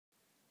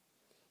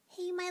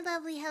Hey my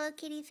lovely Hello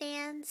Kitty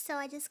fans, so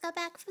I just got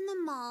back from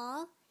the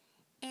mall,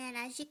 and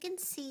as you can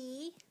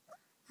see,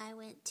 I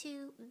went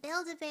to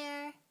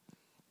Build-A-Bear,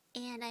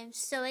 and I'm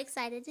so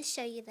excited to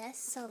show you this,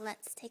 so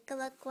let's take a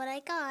look what I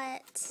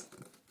got.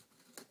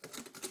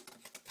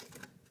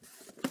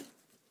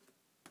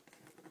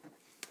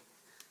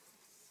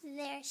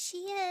 There she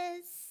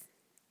is.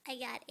 I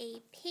got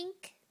a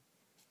pink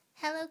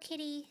Hello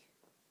Kitty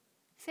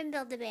from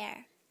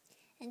Build-A-Bear,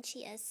 and she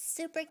is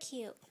super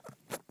cute.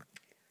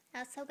 I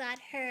also got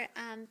her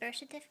birth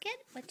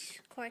certificate, which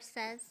of course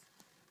says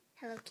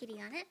Hello Kitty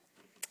on it.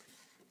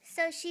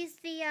 So she's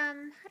the, I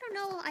don't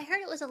know, I heard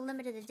it was a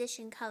limited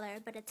edition color,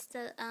 but it's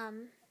the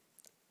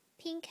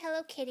pink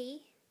Hello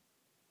Kitty.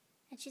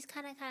 And she's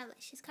kind of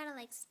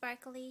like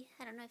sparkly.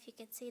 I don't know if you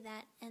could see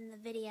that in the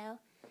video.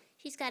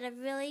 She's got a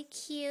really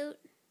cute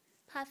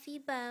puffy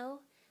bow,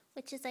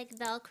 which is like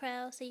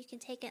Velcro, so you can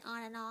take it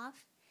on and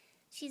off.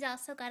 She's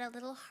also got a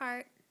little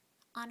heart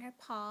on her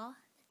paw.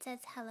 It says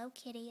Hello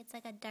Kitty. It's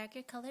like a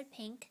darker colored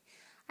pink.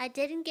 I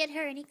didn't get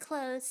her any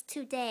clothes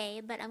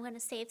today, but I'm going to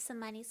save some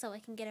money so I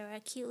can get her a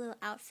cute little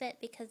outfit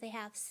because they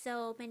have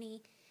so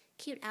many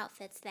cute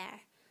outfits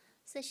there.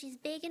 So she's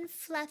big and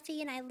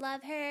fluffy and I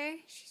love her.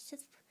 She's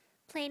just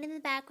playing in the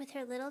back with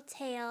her little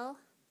tail.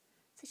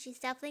 So she's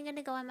definitely going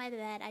to go on my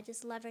bed. I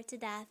just love her to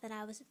death, and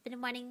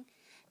been wanting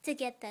to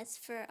get this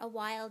for a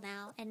while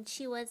now. And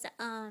she was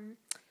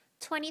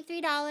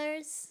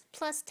 $23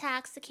 plus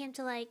tax. It came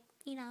to like,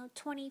 you know,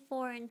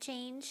 24 and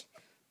change,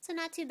 so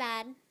not too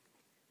bad.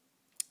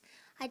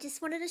 I just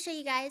wanted to show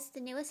you guys the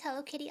newest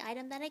Hello Kitty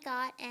item that I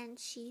got, and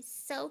she's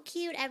so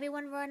cute.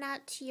 Everyone run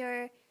out to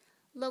your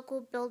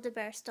local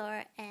Build-A-Bear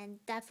store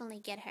and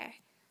definitely get her.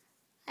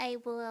 I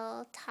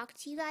will talk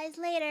to you guys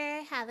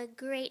later. Have a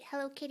great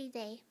Hello Kitty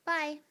day.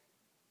 Bye.